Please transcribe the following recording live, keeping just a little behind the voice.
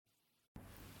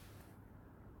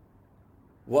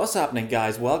What's happening,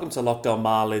 guys? Welcome to Locked On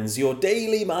Marlins, your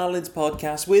daily Marlins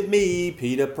podcast with me,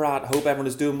 Peter Pratt. Hope everyone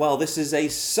is doing well. This is a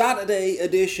Saturday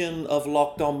edition of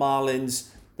Locked On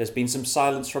Marlins. There's been some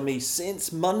silence from me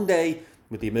since Monday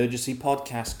with the emergency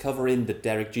podcast covering the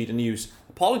Derek Jeter news.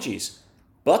 Apologies.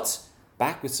 But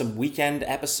back with some weekend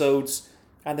episodes,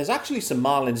 and there's actually some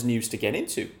Marlins news to get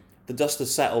into. The dust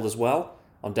has settled as well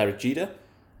on Derek Jeter,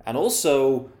 and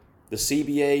also the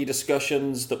CBA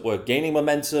discussions that were gaining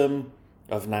momentum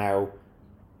have now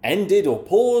ended or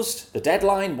paused. The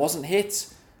deadline wasn't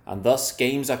hit, and thus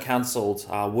games are cancelled.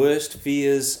 Our worst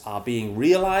fears are being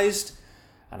realised,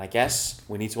 and I guess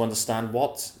we need to understand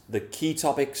what the key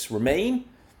topics remain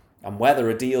and whether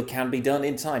a deal can be done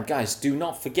in time. Guys, do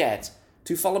not forget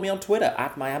to follow me on Twitter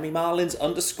at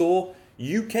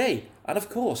 @MiamiMarlins_UK. And of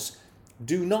course,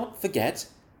 do not forget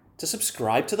to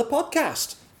subscribe to the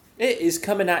podcast. It is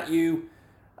coming at you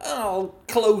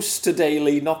close to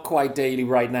daily, not quite daily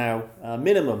right now,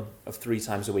 minimum of 3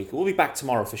 times a week. We'll be back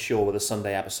tomorrow for sure with a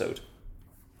Sunday episode.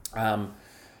 And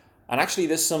actually,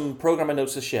 there's some programming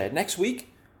notes to share. Next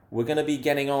week, we're going to be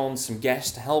getting on some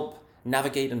guests to help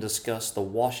navigate and discuss the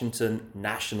Washington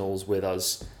Nationals with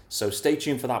us. So stay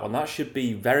tuned for that one. That should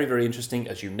be very, very interesting.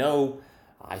 As you know,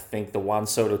 I think the Juan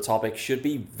Soto topic should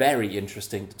be very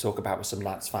interesting to talk about with some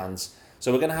Nats fans.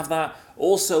 So we're going to have that.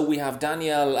 Also, we have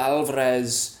Daniel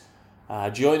Alvarez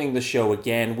joining the show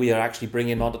again. We are actually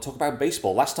bringing him on to talk about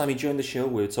baseball. Last time he joined the show,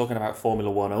 we were talking about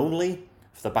Formula One only,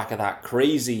 for the back of that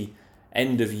crazy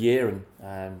end of year.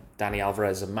 And Danny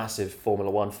Alvarez is a massive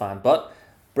Formula One fan. But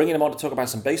bringing him on to talk about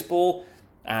some baseball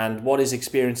and what his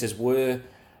experiences were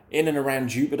in and around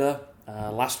Jupiter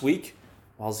last week.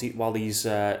 While these,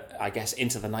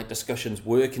 into the night discussions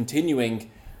were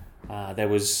continuing, there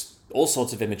was all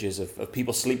sorts of images of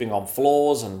people sleeping on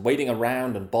floors and waiting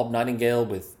around, and Bob Nightingale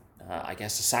with, a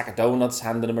sack of donuts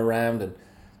handing him around, and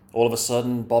all of a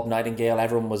sudden, Bob Nightingale,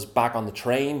 everyone was back on the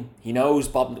train. He knows,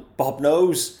 Bob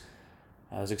knows.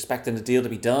 I was expecting the deal to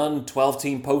be done,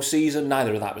 12-team postseason,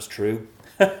 neither of that was true.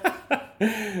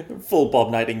 Full Bob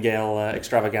Nightingale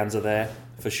extravaganza there,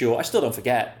 for sure. I still don't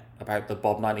forget about the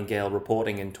Bob Nightingale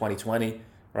reporting in 2020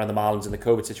 around the Marlins and the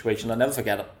COVID situation. I never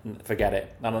forget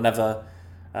it, and I'll never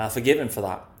forgive him for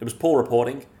that. It was poor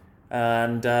reporting,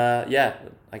 and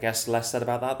I guess less said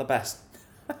about that, the best.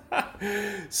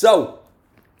 So,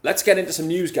 let's get into some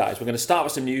news, guys. We're going to start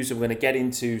with some news, and we're going to get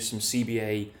into some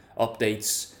CBA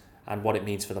updates and what it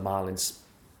means for the Marlins.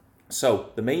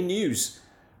 So, the main news,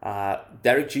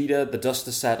 Derek Jeter, the dust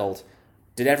has settled.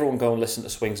 Did everyone go and listen to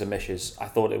Swings and Mishes? I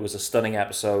thought it was a stunning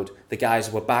episode. The guys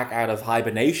were back out of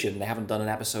hibernation. They haven't done an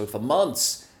episode for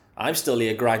months. I'm still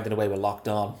here grinding away with Locked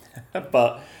On.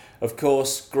 But, of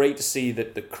course, great to see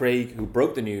that Craig, who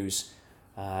broke the news,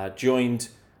 joined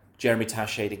Jeremy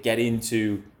Taché to get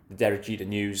into the Derek Jeter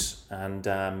news. And,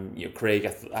 Craig,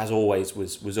 as always,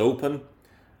 was open.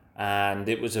 And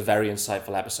it was a very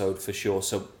insightful episode for sure.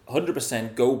 So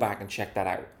 100% go back and check that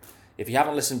out. If you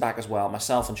haven't listened back as well,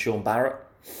 myself and Sean Barrett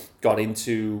got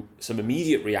into some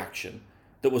immediate reaction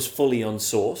that was fully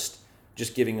unsourced,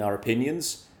 just giving our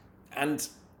opinions. And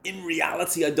in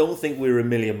reality, I don't think we're a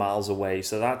million miles away,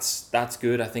 so that's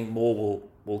good. I think more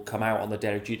will come out on the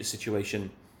Derek Jeter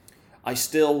situation. I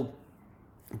still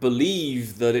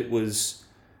believe that it was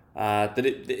that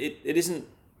it isn't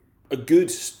a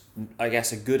good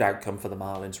outcome for the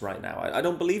Marlins right now. I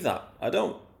don't believe that. I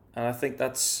don't, and I think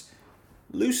that's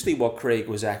loosely what Craig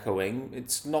was echoing.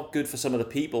 It's not good for some of the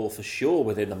people, for sure,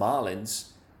 within the Marlins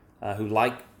who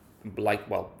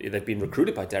they've been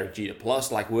recruited by Derek Jeter,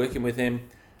 plus like working with him.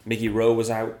 Mickey Rowe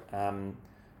was out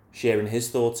sharing his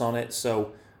thoughts on it.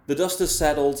 So the dust has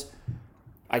settled.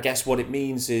 I guess what it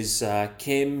means is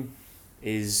Kim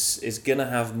is going to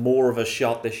have more of a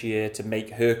shot this year to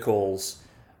make her calls.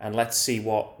 And let's see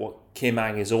what Kim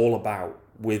Ang is all about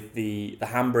with the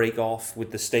handbrake off, with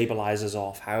the stabilizers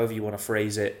off, however you want to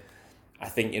phrase it. I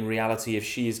think in reality, if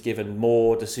she is given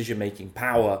more decision-making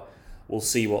power, we'll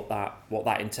see what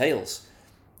that entails.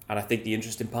 And I think the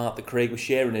interesting part that Craig was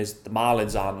sharing is the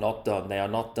Marlins are not done. They are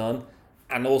not done.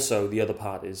 And also the other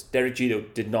part is Derek Jeter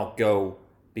did not go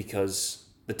because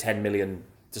the $10 million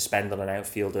to spend on an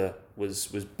outfielder was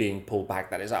being pulled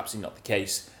back. That is absolutely not the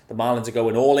case. The Marlins are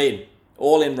going all in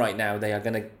right now. They are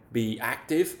going to be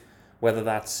active, whether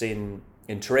that's in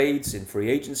trades, in free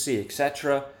agency,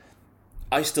 etc.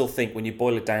 I still think when you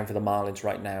boil it down for the Marlins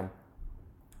right now,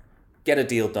 get a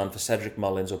deal done for Cedric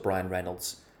Mullins or Brian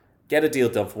Reynolds. Get a deal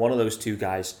done for one of those two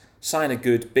guys, sign a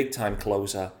good big-time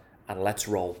closer, and let's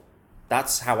roll.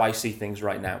 That's how I see things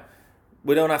right now.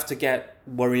 We don't have to get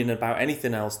worrying about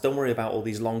anything else. Don't worry about all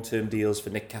these long-term deals for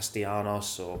Nick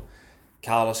Castellanos or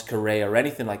Carlos Correa or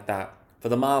anything like that. For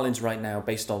the Marlins right now,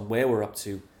 based on where we're up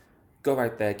to, go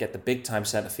out there, get the big-time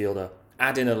center fielder,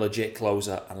 add in a legit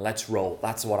closer, and let's roll.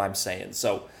 That's what I'm saying.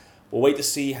 So we'll wait to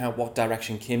see what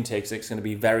direction Kim takes. It's going to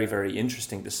be very, very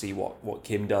interesting to see what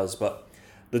Kim does. But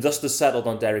the dust has settled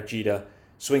on Derek Jeter.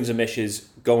 Swings and misses.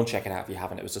 Go and check it out if you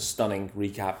haven't. It was a stunning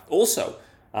recap. Also,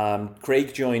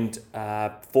 Craig joined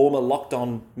former Locked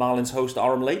On Marlins host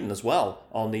Aram Layton as well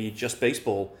on the Just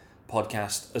Baseball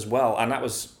podcast as well. And that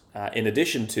was in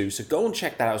addition to, so go and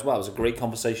check that out as well. It was a great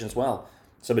conversation as well.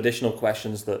 Some additional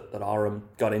questions that Aram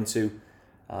got into.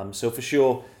 So for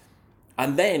sure.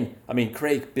 And then,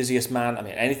 Craig, busiest man.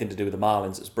 Anything to do with the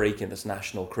Marlins that's breaking, that's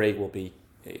national, Craig will be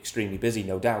extremely busy,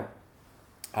 no doubt.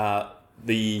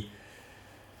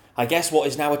 I guess what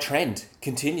is now a trend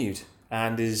continued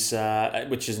and is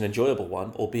which is an enjoyable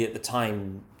one, albeit the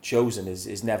time chosen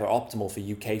is never optimal for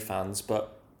UK fans.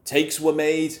 But takes were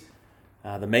made.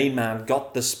 The main man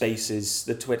got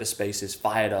the Twitter spaces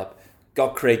fired up,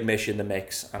 got Craig Mish in the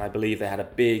mix, and I believe they had a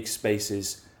big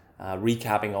spaces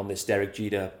recapping on this Derek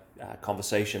Jeter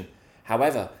conversation.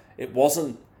 However, it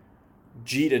wasn't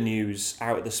Jeter news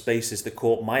out of the spaces that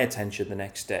caught my attention the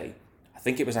next day. I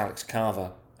think it was Alex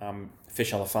Carver,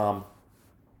 Fish on the Farm,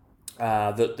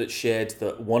 that shared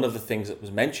that one of the things that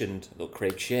was mentioned, that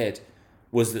Craig shared,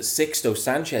 was that Sixto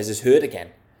Sanchez is hurt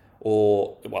again.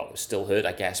 Or, well, still hurt,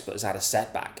 I guess, but has had a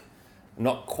setback. I'm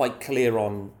not quite clear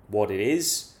on what it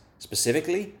is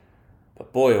specifically,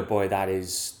 but boy, oh boy, that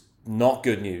is not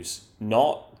good news.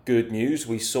 Not good news.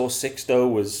 We saw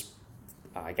Sixto was,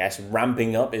 I guess,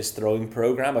 ramping up his throwing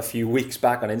program a few weeks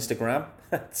back on Instagram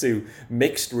to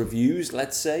mixed reviews,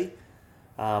 let's say.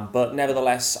 But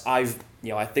nevertheless, I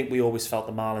think we always felt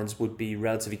the Marlins would be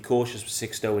relatively cautious with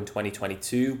Sixto in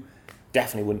 2022.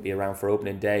 Definitely wouldn't be around for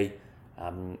opening day.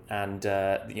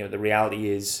 The reality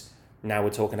is now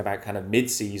we're talking about kind of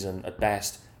mid-season at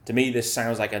best. To me, this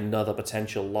sounds like another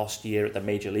potential lost year at the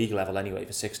major league level anyway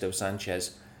for Sixto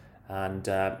Sanchez. And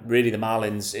really the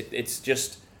Marlins,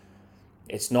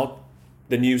 it's not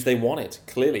the news they wanted,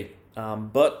 clearly.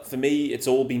 But for me, it's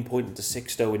all been pointing to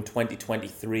Sixto in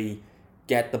 2023.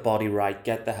 Get the body right,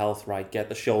 get the health right, get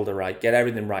the shoulder right, get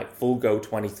everything right. Full go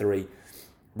 23,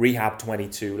 rehab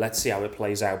 22. Let's see how it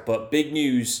plays out. But big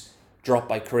news dropped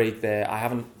by Craig there. I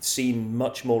haven't seen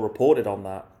much more reported on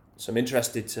that. So I'm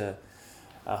interested to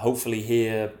hopefully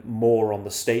hear more on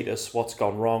the status, what's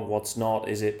gone wrong, what's not,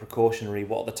 is it precautionary,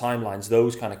 what are the timelines,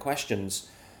 those kind of questions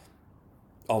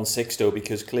on Sixto,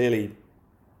 because clearly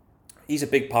he's a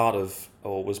big part of,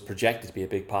 or was projected to be a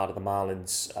big part of the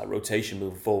Marlins rotation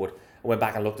moving forward. I went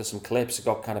back and looked at some clips. I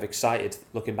got kind of excited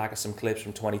looking back at some clips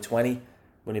from 2020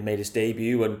 when he made his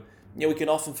debut. And, we can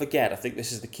often forget. I think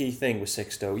this is the key thing with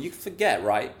Sixto. You forget,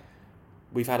 right?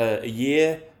 We've had a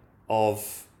year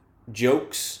of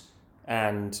jokes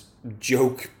and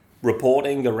joke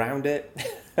reporting around it.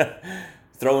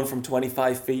 Throwing from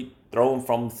 25 feet, throwing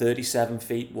from 37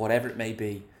 feet, whatever it may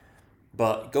be.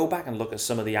 But go back and look at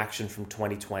some of the action from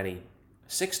 2020.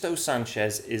 Sixto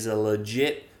Sanchez is a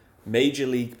legit major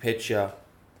league pitcher,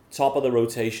 top of the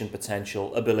rotation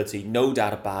potential, ability, no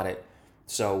doubt about it.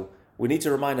 So we need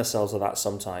to remind ourselves of that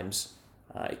sometimes.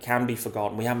 It can be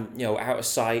forgotten. We haven't, out of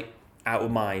sight, out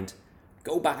of mind.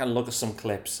 Go back and look at some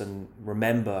clips and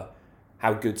remember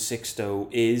how good Sixto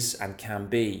is and can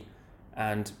be.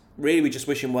 And really, we just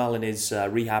wish him well in his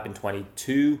rehab in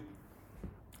 22.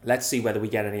 Let's see whether we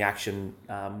get any action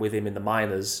with him in the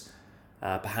minors.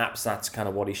 Perhaps that's kind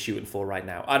of what he's shooting for right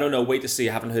now. I don't know. Wait to see.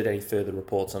 I haven't heard any further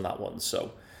reports on that one.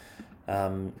 So,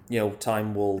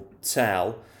 time will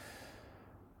tell.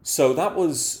 So that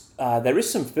was, there is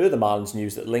some further Marlins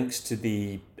news that links to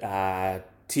the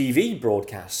TV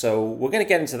broadcast. So we're going to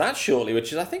get into that shortly,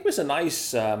 which I think was a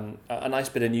nice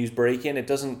bit of news breaking. It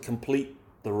doesn't complete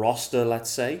the roster, let's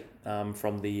say,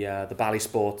 from the Bally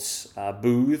Sports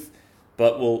booth,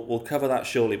 but we'll cover that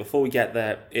shortly. Before we get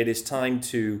there, it is time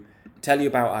to tell you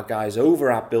about our guys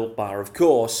over at Built Bar, of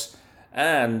course.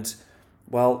 And,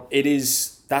 well, it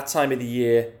is that time of the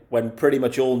year when pretty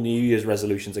much all New Year's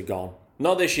resolutions are gone.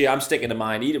 Not this year, I'm sticking to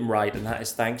mine, eat them right, and that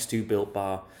is thanks to Built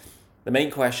Bar. The main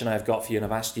question I've got for you, and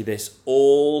I've asked you this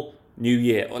all New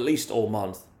Year, or at least all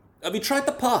month. Have you tried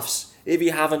the Puffs? If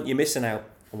you haven't, you're missing out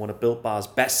on one of Built Bar's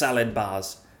best-selling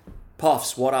bars.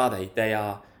 Puffs, what are they? They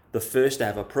are the first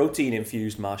ever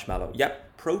protein-infused marshmallow.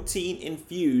 Yep,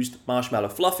 protein-infused marshmallow.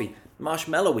 Fluffy,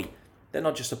 marshmallowy. They're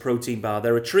not just a protein bar,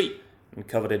 they're a treat. And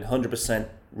covered in 100%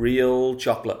 real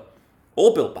chocolate.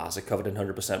 All Built Bars are covered in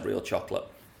 100% real chocolate.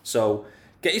 So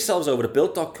get yourselves over to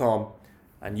Built.com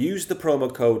and use the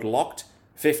promo code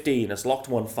LOCKED15, that's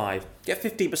LOCKED15. Get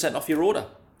 15% off your order.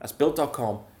 That's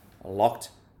Built.com,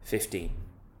 locked15.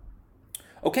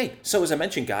 Okay, so as I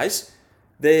mentioned, guys,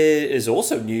 there is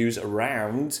also news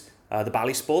around the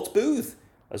Bally Sports booth.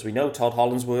 As we know, Todd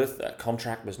Hollandsworth's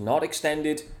contract was not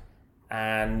extended,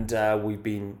 and we've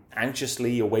been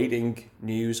anxiously awaiting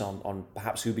news on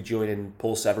perhaps who'll be joining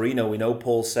Paul Severino. We know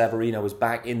Paul Severino is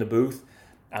back in the booth,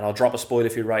 and I'll drop a spoiler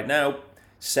for you right now.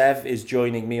 Sev is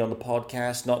joining me on the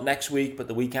podcast, not next week, but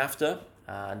the week after.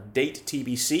 Date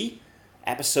TBC,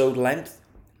 episode length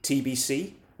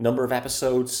TBC, number of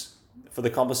episodes for the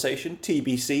conversation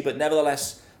TBC, but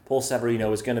nevertheless, Paul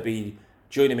Severino is going to be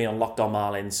joining me on Locked On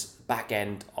Marlins back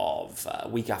end of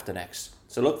week after next.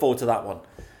 So look forward to that one.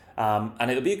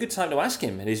 And it'll be a good time to ask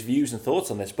him and his views and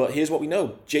thoughts on this. But here's what we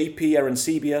know. JP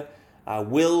Arancibia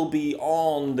will be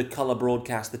on the color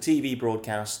broadcast, the TV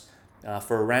broadcast,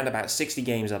 for around about 60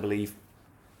 games, I believe.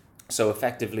 So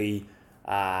effectively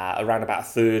around about a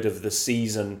third of the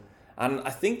season. And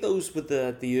I think those were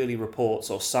the early reports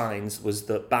or signs was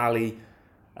that Bally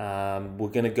were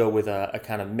going to go with a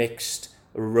kind of mixed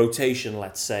rotation,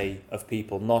 let's say, of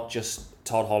people, not just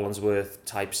Todd Hollandsworth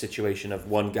type situation of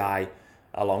one guy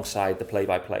alongside the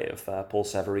play-by-play of Paul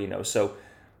Severino. So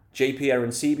JP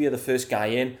Arancibia, the first guy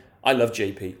in. I love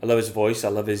JP. I love his voice. I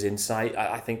love his insight.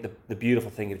 I think the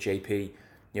beautiful thing of JP,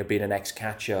 being an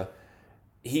ex-catcher,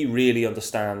 he really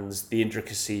understands the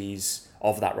intricacies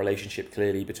of that relationship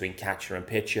clearly between catcher and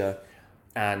pitcher.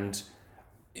 And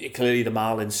clearly the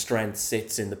Marlins' strength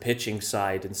sits in the pitching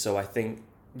side. And so I think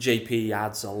JP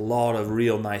adds a lot of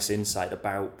real nice insight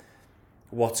about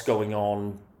what's going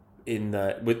on in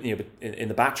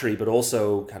the battery, but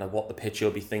also kind of what the pitcher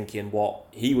will be thinking, what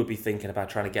he would be thinking about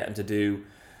trying to get him to do.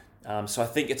 So I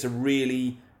think it's a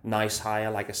really nice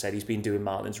hire. Like I said, he's been doing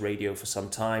Marlins radio for some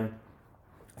time.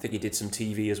 I think he did some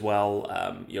TV as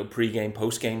well, pre-game,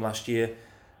 post-game last year.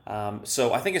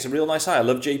 So I think it's a real nice hire. I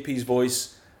love JP's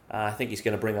voice. I think he's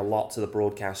going to bring a lot to the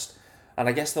broadcast. And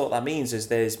I guess what that means is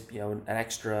there's an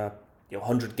extra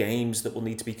 100 games that will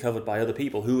need to be covered by other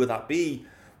people. Who would that be?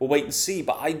 We'll wait and see.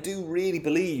 But I do really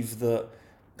believe that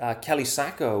Kelly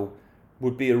Sacco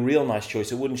would be a real nice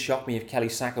choice. It wouldn't shock me if Kelly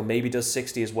Sacco maybe does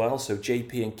 60 as well. So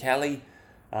JP and Kelly,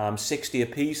 60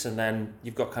 apiece, and then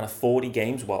you've got kind of 40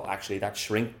 games. Well, actually, that's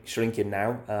shrinking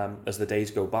now as the days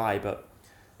go by. But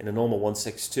in a normal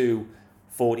 162,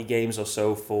 40 games or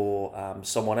so for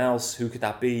someone else. Who could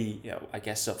that be? I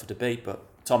guess up for debate. But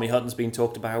Tommy Hutton's been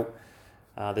talked about.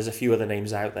 There's a few other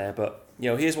names out there. But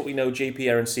here's what we know. JP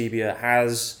Arancibia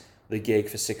has the gig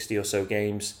for 60 or so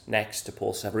games next to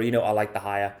Paul Severino. I like the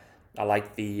hire. I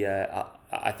like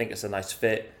I think it's a nice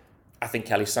fit. I think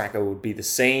Kelly Sacco would be the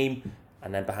same.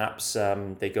 And then perhaps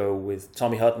they go with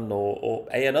Tommy Hutton or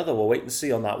another. We'll wait and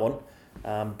see on that one.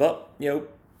 But,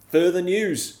 further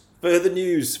news for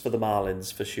the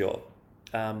Marlins for sure.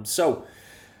 So,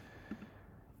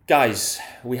 guys,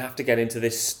 we have to get into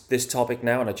this topic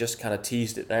now. And I just kind of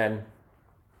teased it then.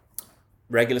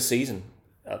 Regular season.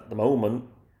 At the moment,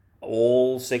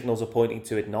 all signals are pointing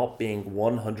to it not being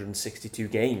 162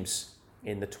 games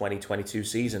in the 2022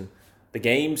 season. The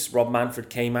games, Rob Manfred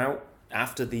came out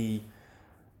after the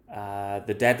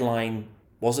deadline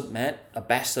wasn't met. A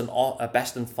best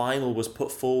and final was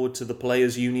put forward to the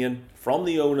players' union from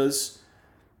the owners,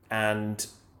 and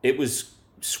it was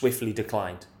swiftly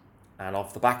declined. And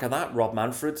off the back of that, Rob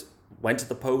Manfred went to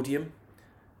the podium,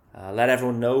 let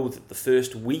everyone know that the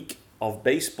first week of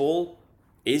baseball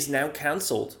is now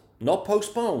cancelled. Not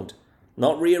postponed,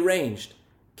 not rearranged,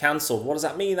 cancelled. What does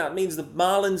that mean? That means the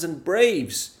Marlins and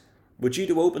Braves were due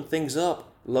to open things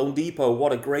up. Lone Depot,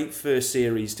 what a great first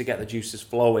series to get the juices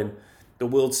flowing. The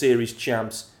World Series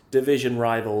champs, division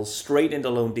rivals, straight into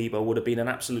Lone Depot would have been an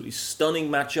absolutely stunning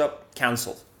matchup.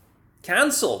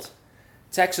 Cancelled.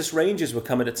 Texas Rangers were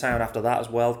coming to town after that as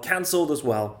well. Cancelled as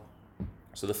well.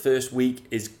 So the first week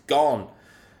is gone.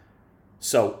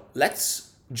 So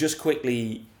let's just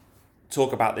quickly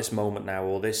talk about this moment now,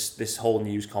 or this whole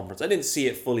news conference. I didn't see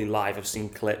it fully live. I've seen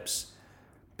clips.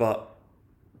 But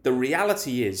the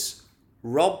reality is,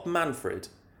 Rob Manfred,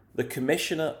 the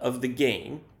commissioner of the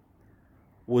game,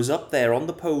 was up there on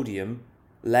the podium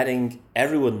letting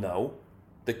everyone know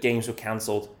that games were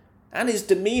cancelled. And his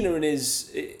demeanour and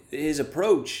his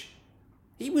approach,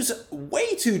 he was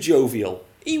way too jovial.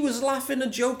 He was laughing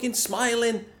and joking,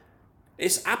 smiling.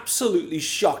 It's absolutely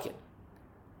shocking.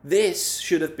 This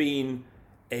should have been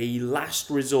a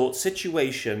last resort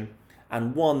situation,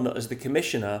 and one that as the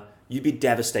commissioner, you'd be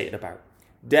devastated about.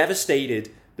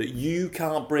 Devastated that you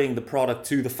can't bring the product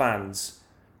to the fans.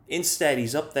 Instead,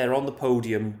 he's up there on the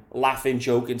podium, laughing,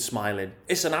 joking, smiling.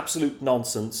 It's an absolute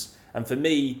nonsense. And for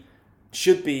me,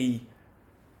 should be...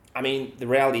 I mean, the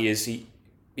reality is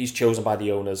he's chosen by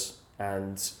the owners,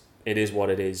 and it is what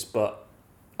it is. But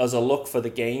as a look for the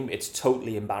game, it's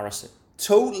totally embarrassing.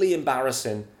 Totally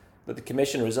embarrassing that the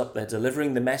commissioner is up there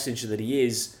delivering the message that he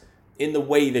is in the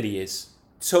way that he is.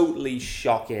 Totally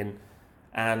shocking,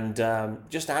 and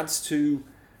just adds to,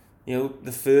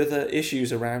 the further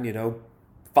issues around,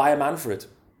 fire Manfred.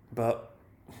 But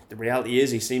the reality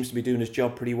is he seems to be doing his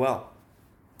job pretty well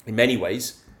in many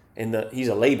ways, in that he's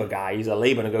a Labour guy, he's a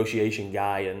Labour negotiation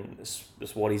guy, and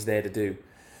that's what he's there to do.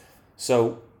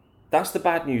 So that's the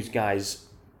bad news, guys.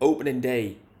 Opening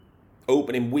day,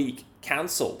 opening week,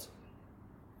 cancelled.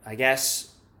 I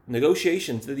guess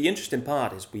negotiations, the interesting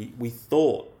part is we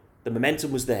thought the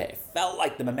momentum was there. It felt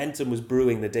like the momentum was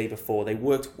brewing the day before. They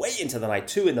worked way into the night,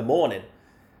 2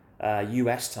 a.m,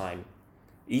 US time,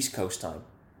 East Coast time.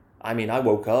 I mean, I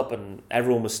woke up and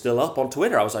everyone was still up on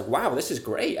Twitter. I was like, wow, this is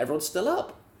great. Everyone's still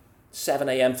up. 7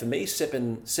 a.m. for me,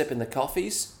 sipping the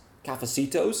coffees,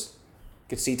 cafecitos.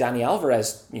 Could see Danny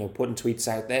Alvarez, putting tweets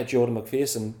out there. Jordan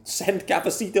McPherson, send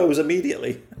cafecitos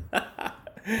immediately.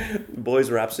 The boys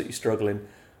were absolutely struggling.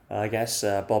 I guess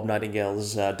Bob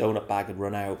Nightingale's donut bag had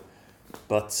run out.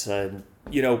 But,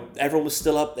 everyone was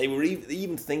still up. They were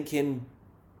even thinking,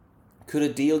 could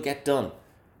a deal get done?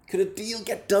 Could a deal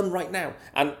get done right now?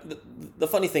 And the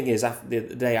funny thing is, after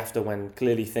the day after, when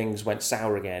clearly things went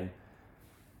sour again,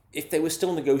 if they were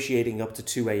still negotiating up to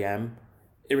 2 a.m.,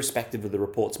 irrespective of the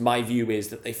reports, my view is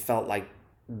that they felt like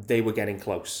they were getting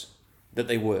close. That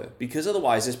they were. Because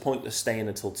otherwise, there's pointless staying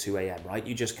until 2 a.m., right?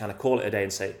 You just kind of call it a day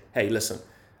and say, hey, listen,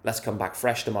 let's come back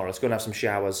fresh tomorrow. Let's go and have some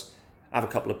showers, have a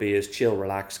couple of beers, chill,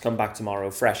 relax, come back tomorrow,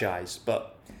 fresh eyes.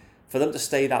 But for them to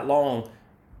stay that long,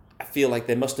 I feel like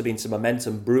there must have been some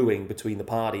momentum brewing between the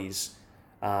parties.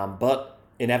 But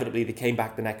inevitably, they came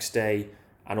back the next day,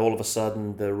 and all of a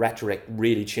sudden, the rhetoric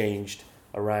really changed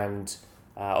around,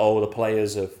 the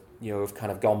players have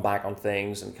kind of gone back on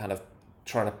things and kind of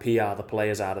trying to PR the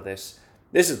players out of this.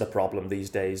 This is the problem these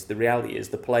days. The reality is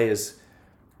the players,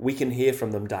 we can hear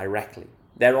from them directly.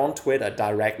 They're on Twitter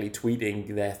directly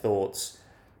tweeting their thoughts.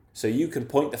 So you can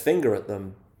point the finger at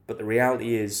them, but the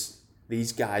reality is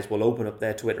these guys will open up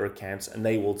their Twitter accounts and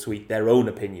they will tweet their own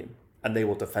opinion and they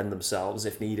will defend themselves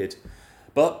if needed.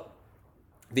 But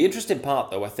the interesting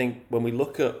part, though, I think when we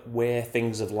look at where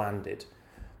things have landed,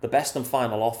 the best and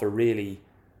final offer really,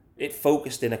 it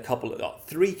focused in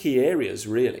 3 key areas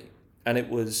really. And it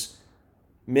was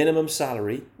minimum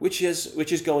salary, which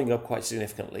is going up quite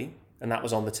significantly, and that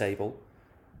was on the table.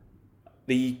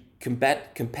 The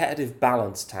competitive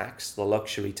balance tax, the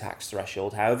luxury tax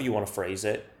threshold, however you want to phrase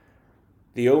it,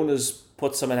 the owners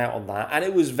put something out on that, and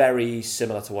it was very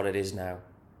similar to what it is now.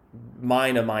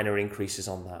 Minor increases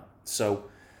on that. So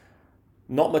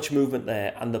not much movement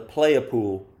there. And the player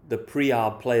pool, the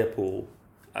pre-arb player pool,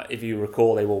 if you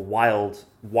recall, they were wild.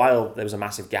 There was a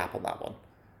massive gap on that one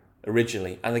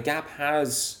originally. And the gap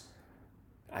has,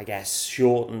 I guess,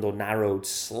 shortened or narrowed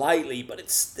slightly, but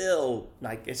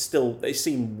they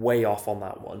seem way off on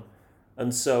that one.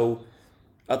 And so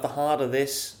at the heart of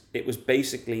this, it was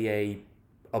basically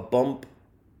a bump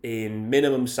in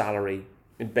minimum salary,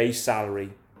 in base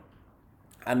salary.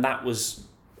 And that was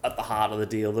at the heart of the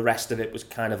deal. The rest of it was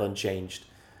kind of unchanged.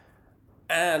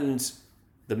 And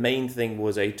the main thing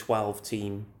was a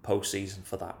 12-team postseason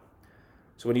for that.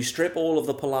 So when you strip all of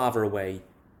the palaver away,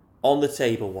 on the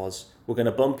table was, we're going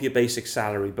to bump your basic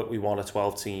salary, but we want a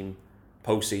 12-team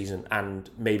postseason and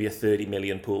maybe a 30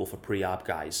 million pool for pre-arb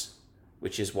guys,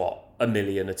 which is what, $1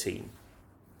 million a team.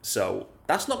 So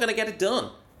that's not going to get it done.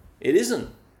 It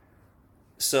isn't.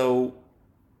 So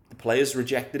the players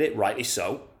rejected it, rightly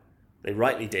so. They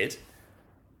rightly did.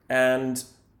 And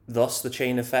thus the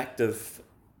chain effect of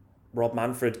Rob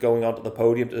Manfred going onto the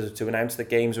podium to announce that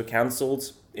games were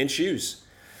cancelled ensues.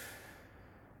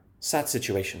 Sad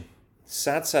situation,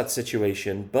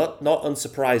 but not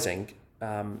unsurprising.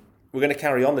 We're going to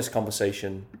carry on this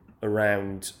conversation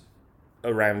around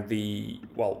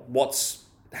what's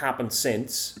happened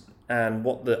since and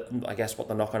what the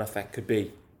knock-on effect could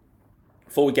be.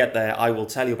 Before we get there, I will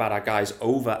tell you about our guys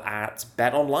over at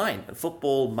BetOnline. And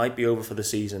football might be over for the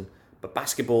season, but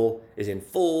basketball is in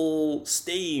full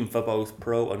steam for both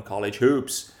pro and college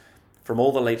hoops. From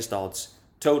all the latest odds,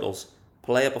 totals,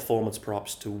 player performance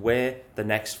props to where the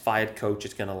next fired coach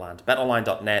is going to land,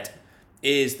 BetOnline.net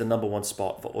is the number one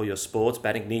spot for all your sports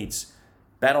betting needs.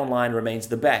 BetOnline remains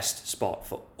the best spot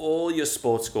for all your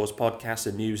sports scores, podcasts,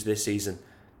 and news this season.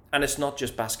 And it's not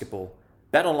just basketball.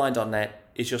 BetOnline.net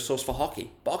is your source for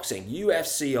hockey, boxing,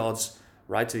 UFC odds,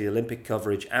 right to the Olympic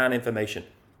coverage and information.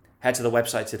 Head to the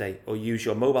website today or use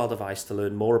your mobile device to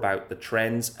learn more about the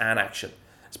trends and action.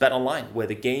 It's BetOnline, where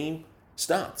the game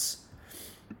starts.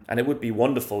 And it would be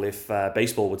wonderful if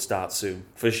baseball would start soon,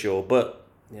 for sure. But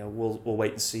we'll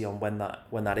wait and see on when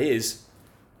that is.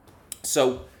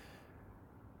 So,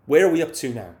 where are we up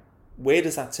to now? Where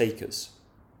does that take us?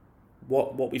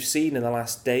 What we've seen in the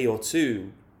last day or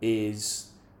two is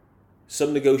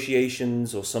some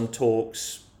negotiations or some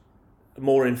talks,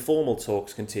 more informal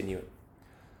talks continuing.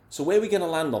 So where are we going to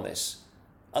land on this?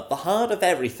 At the heart of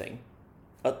everything,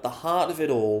 at the heart of it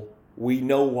all, we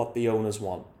know what the owners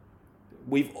want.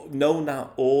 We've known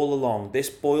that all along. This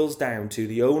boils down to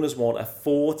the owners want a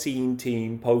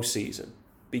 14-team postseason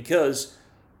because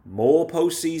more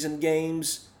postseason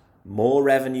games, more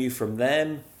revenue from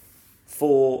them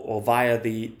for or via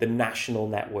the national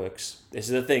networks. This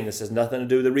is the thing. This has nothing to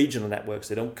do with the regional networks.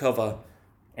 They don't cover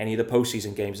any of the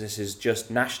postseason games. This is just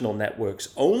national networks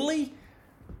only.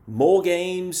 More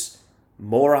games,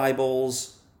 more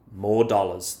eyeballs, more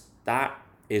dollars. That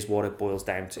is what it boils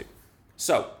down to.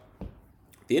 So,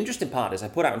 the interesting part is I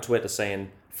put out on Twitter saying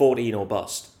 14 or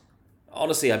bust.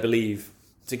 Honestly, I believe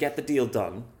to get the deal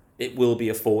done, it will be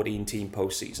a 14-team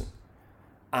postseason.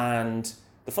 And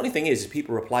the funny thing is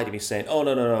people reply to me saying, oh,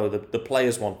 no, the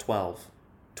players want 12.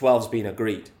 12's been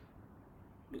agreed.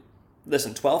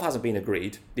 Listen, 12 hasn't been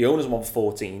agreed. The owners want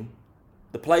 14.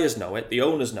 The players know it. The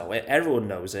owners know it. Everyone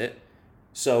knows it.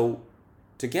 So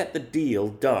to get the deal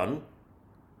done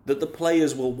that the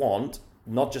players will want,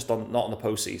 not on the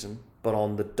postseason, but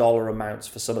on the dollar amounts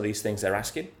for some of these things they're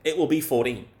asking, it will be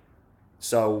 14.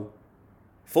 So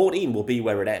 14 will be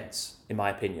where it ends, in my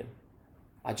opinion.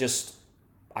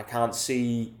 I can't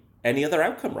see any other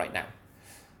outcome right now.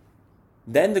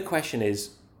 Then the question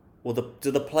is, well, do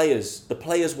the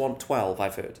players want 12,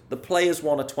 I've heard. The players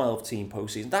want a 12-team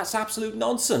postseason. That's absolute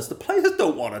nonsense. The players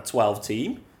don't want a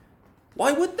 12-team.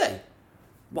 Why would they?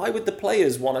 Why would the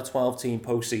players want a 12-team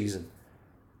postseason?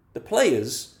 The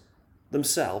players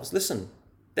themselves, listen,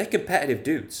 they're competitive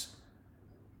dudes.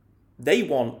 They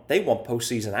want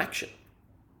postseason action.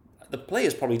 The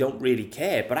players probably don't really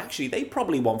care, but actually they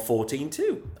probably want 14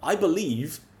 too. I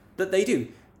believe that they do.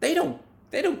 They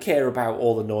don't care about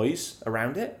all the noise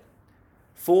around it.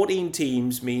 14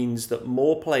 teams means that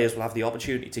more players will have the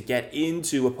opportunity to get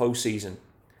into a postseason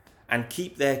and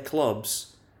keep their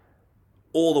clubs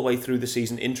all the way through the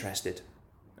season interested.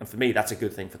 And for me, that's a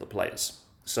good thing for the players.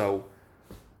 So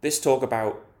this talk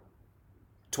about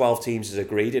 12 teams is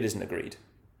agreed. It isn't agreed.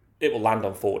 It will land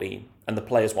on 14, and the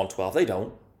players want 12. They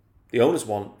don't. The owners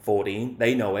want 14,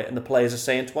 they know it, and the players are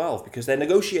saying 12 because they're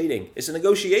negotiating. It's a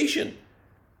negotiation.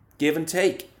 Give and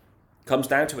take. Comes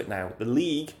down to it now. The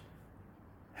league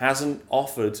hasn't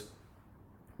offered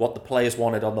what the players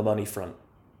wanted on the money front.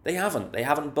 They haven't. They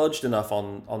haven't budged enough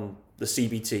on the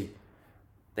CBT.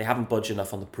 They haven't budged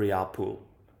enough on the pre-arb pool.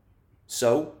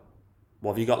 So,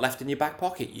 what have you got left in your back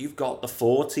pocket? You've got the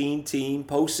 14-team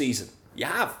postseason. You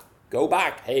have. Go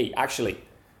back. Hey, actually,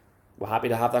 we're happy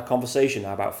to have that conversation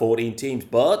now about 14 teams,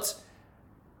 but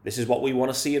this is what we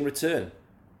want to see in return.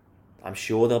 I'm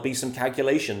sure there'll be some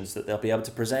calculations that they'll be able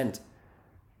to present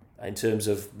in terms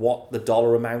of what the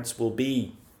dollar amounts will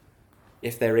be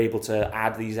if they're able to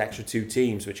add these extra 2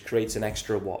 teams, which creates an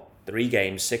extra, 3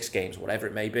 games, 6 games, whatever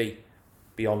it may be,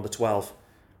 beyond the 12.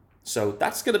 So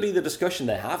that's going to be the discussion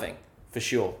they're having, for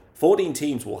sure. 14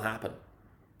 teams will happen.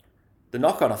 The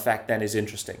knock-on effect then is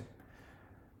interesting.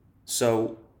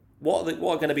 So what are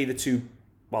going to be the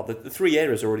 3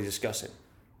 areas we're already discussing?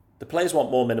 The players want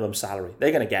more minimum salary.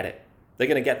 They're going to get it. They're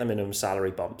going to get the minimum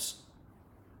salary bumps.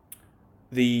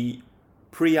 The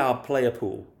pre-arb player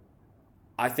pool,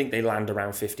 I think they land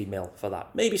around 50 mil for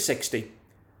that. Maybe 60.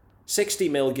 60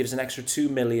 mil gives an extra 2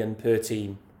 million per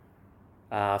team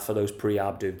for those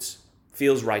pre-arb dudes.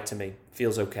 Feels right to me.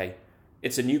 Feels okay.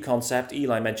 It's a new concept.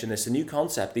 Eli mentioned this. A new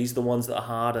concept. These are the ones that are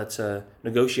harder to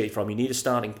negotiate from. You need a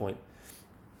starting point.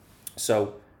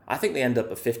 So I think they end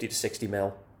up at 50 to 60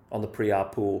 mil on the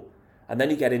pre-arb pool. And then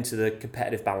you get into the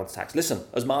competitive balance tax. Listen,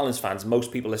 as Marlins fans,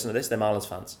 most people listen to this, they're Marlins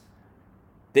fans.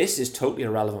 This is totally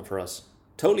irrelevant for us.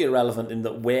 Totally irrelevant in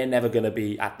that we're never going to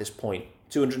be at this point.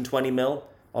 220 mil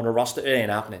on a roster, it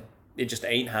ain't happening. It just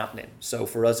ain't happening. So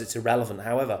for us, it's irrelevant.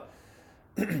 However,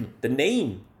 the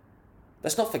name,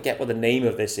 let's not forget what the name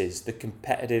of this is, the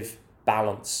competitive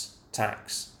balance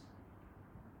tax.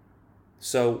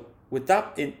 So with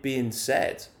that being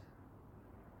said,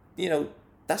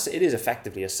 it is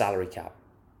effectively a salary cap.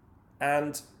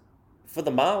 And for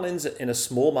the Marlins in a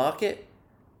small market,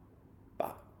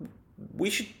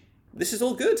 this is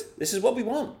all good. This is what we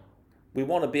want. We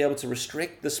want to be able to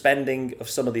restrict the spending of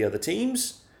some of the other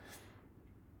teams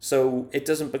so it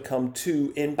doesn't become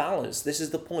too imbalanced. This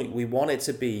is the point. We want it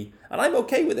to be, and I'm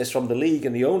okay with this from the league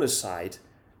and the owner's side,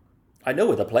 I know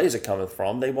where the players are coming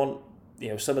from. They want,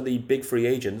 some of the big free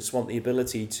agents want the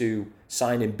ability to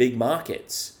sign in big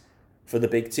markets for the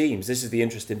big teams. This is the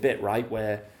interesting bit, right?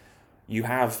 Where you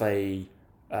have a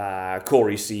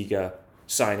Corey Seager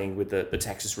signing with the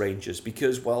Texas Rangers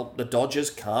because, well, the Dodgers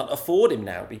can't afford him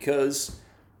now because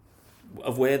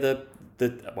of where the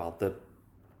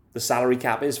salary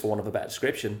cap is, for want of a better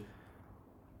description.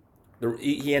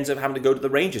 He ends up having to go to the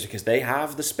Rangers because they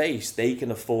have the space. They can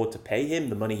afford to pay him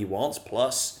the money he wants,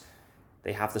 plus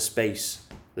they have the space.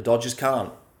 The Dodgers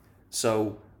can't.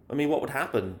 So, I mean, what would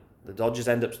happen? The Dodgers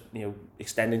end up,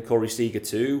 extending Corey Seager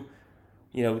too.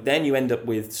 Then you end up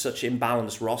with such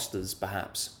imbalanced rosters,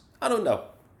 perhaps. I don't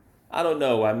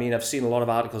know. I mean, I've seen a lot of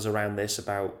articles around this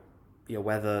about,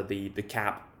 whether the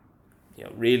cap,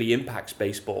 really impacts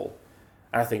baseball.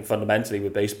 I think fundamentally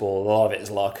with baseball, a lot of it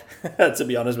is luck. To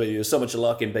be honest with you, there's so much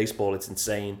luck in baseball, it's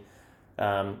insane.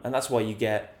 And that's why you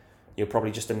get,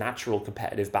 probably just a natural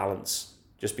competitive balance,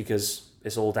 just because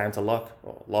it's all down to luck.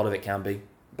 Well, a lot of it can be,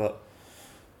 but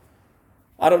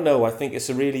I don't know. I think it's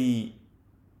a really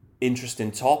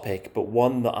interesting topic, but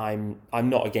one that I'm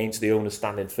not against the owners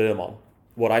standing firm on.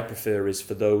 What I'd prefer is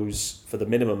for the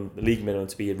league minimum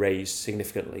to be raised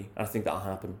significantly. And I think that'll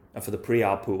happen. And for the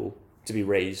pre-arb pool to be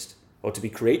raised, or to be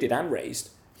created and raised.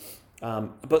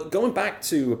 But going back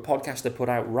to a podcast I put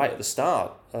out right at the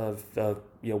start of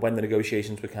when the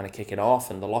negotiations were kind of kicking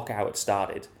off and the lockout had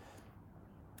started,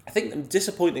 I think the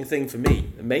disappointing thing for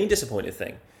me, the main disappointing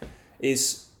thing,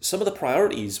 is some of the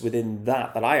priorities within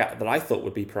that I thought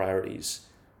would be priorities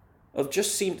have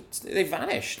just seemed, they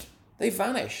vanished.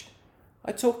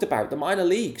 I talked about the minor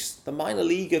leagues, the minor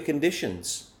leaguer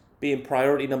conditions being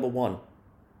priority number one.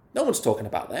 No one's talking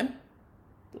about them.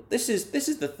 This is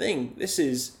the thing. They're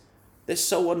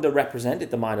so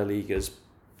underrepresented, the minor leaguers.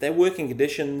 Their working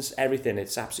conditions, everything,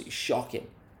 it's absolutely shocking.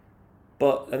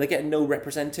 And they're getting no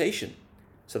representation.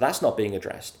 So that's not being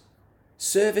addressed.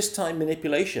 Service time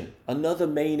manipulation, another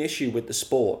main issue with the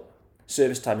sport.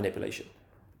 Service time manipulation.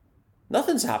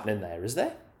 Nothing's happening there, is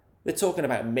there? They're talking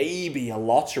about maybe a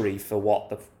lottery for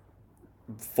the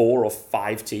 4 or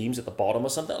 5 teams at the bottom or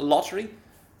something. A lottery?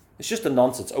 It's just a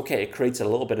nonsense. Okay, it creates a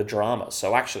little bit of drama.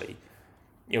 So actually,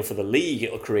 for the league,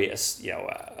 it'll create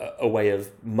a way of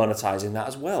monetizing that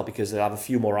as well, because they'll have a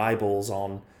few more eyeballs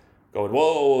on going,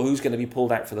 whoa, who's going to be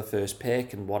pulled out for the first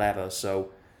pick and whatever. So,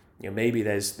 maybe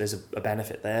there's a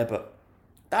benefit there, but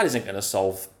that isn't going to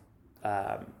solve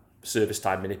service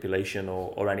time manipulation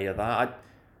or any of that.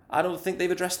 I don't think they've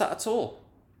addressed that at all.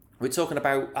 We're talking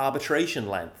about arbitration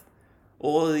length,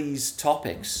 all of these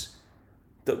topics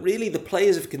that really the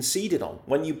players have conceded on.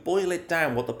 When you boil it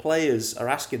down, what the players are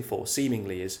asking for,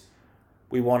 seemingly, is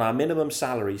we want our minimum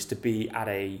salaries to be at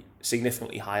a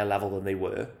significantly higher level than they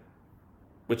were,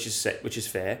 which is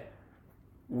fair.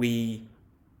 We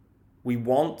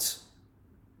want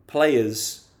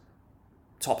players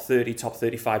top 30, top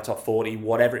 35, top 40,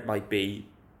 whatever it might be,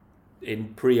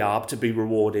 in pre-arb to be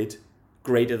rewarded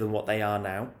greater than what they are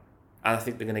now. And I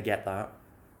think they're going to get that.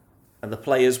 And the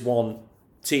players want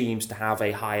teams to have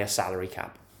a higher salary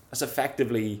cap. That's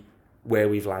effectively where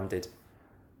we've landed.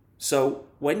 So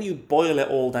when you boil it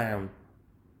all down,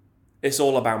 it's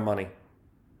all about money.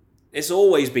 It's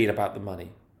always been about the money.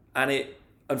 And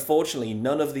unfortunately,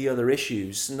 none of the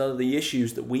issues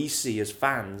that we see as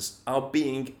fans are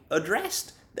being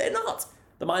addressed. They're not.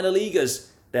 The minor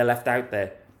leaguers, they're left out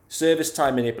there. Service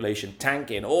time manipulation,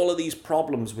 tanking, all of these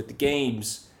problems with the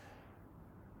games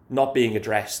not being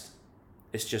addressed.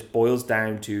 It just boils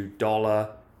down to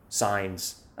dollar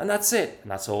signs. And that's it.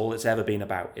 And that's all it's ever been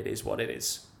about. It is what it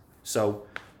is. So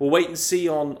we'll wait and see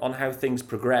on how things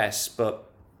progress. But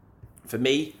for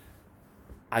me,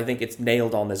 I think it's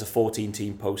nailed on. There's a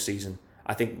 14-team postseason.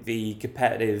 I think the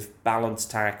competitive balance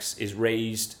tax is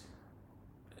raised,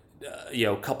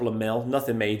 a couple of mil,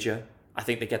 nothing major. I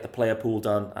think they get the player pool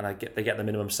done, and they get the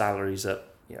minimum salaries at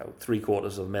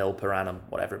 $750,000 of mil per annum,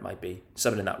 whatever it might be,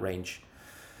 something in that range.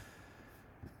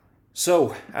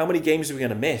 So, how many games are we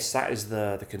going to miss? That is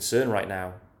the concern right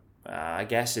now. I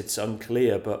guess it's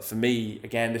unclear, but for me,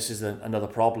 again, this is another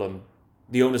problem.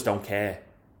 The owners don't care.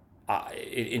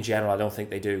 In general, I don't think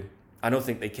they do. I don't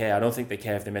think they care. I don't think they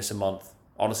care if they miss a month.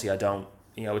 Honestly, I don't.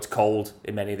 It's cold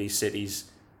in many of these cities.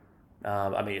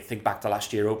 Think back to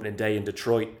last year, opening day in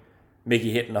Detroit.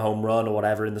 Miggy hitting a home run or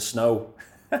whatever in the snow.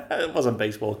 It wasn't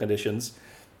baseball conditions.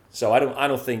 So I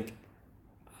don't think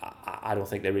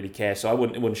they really care. So it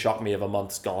wouldn't shock me if a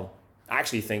month's gone. I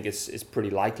actually think it's pretty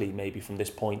likely maybe from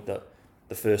this point that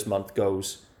the first month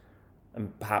goes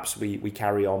and perhaps we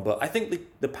carry on. But I think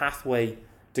the pathway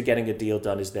to getting a deal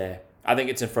done is there. I think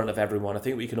it's in front of everyone. I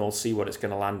think we can all see what it's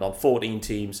going to land on. 14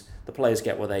 teams. The players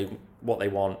get what they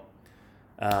want.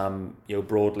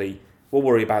 Broadly. We'll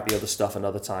worry about the other stuff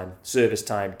another time. Service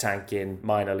time, tanking,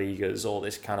 minor leaguers, all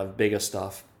this kind of bigger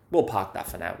stuff. We'll park that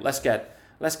for now. Let's get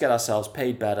ourselves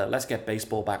paid better. Let's get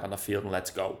baseball back on the field and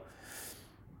let's go.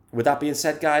 With that being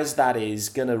said, guys, that is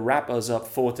going to wrap us up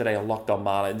for today on Locked On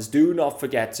Marlins. Do not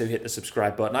forget to hit the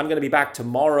subscribe button. I'm going to be back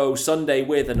tomorrow, Sunday,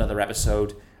 with another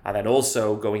episode. And then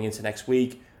also going into next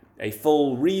week, a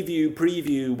full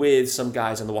preview with some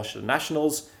guys on the Washington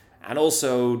Nationals. And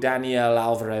also Daniel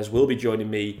Alvarez will be joining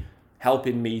me,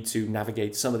 helping me to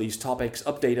navigate some of these topics,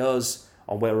 update us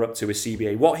on where we're up to with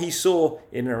CBA. What he saw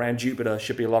in and around Jupiter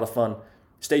should be a lot of fun.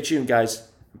 Stay tuned, guys.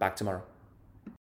 Back tomorrow.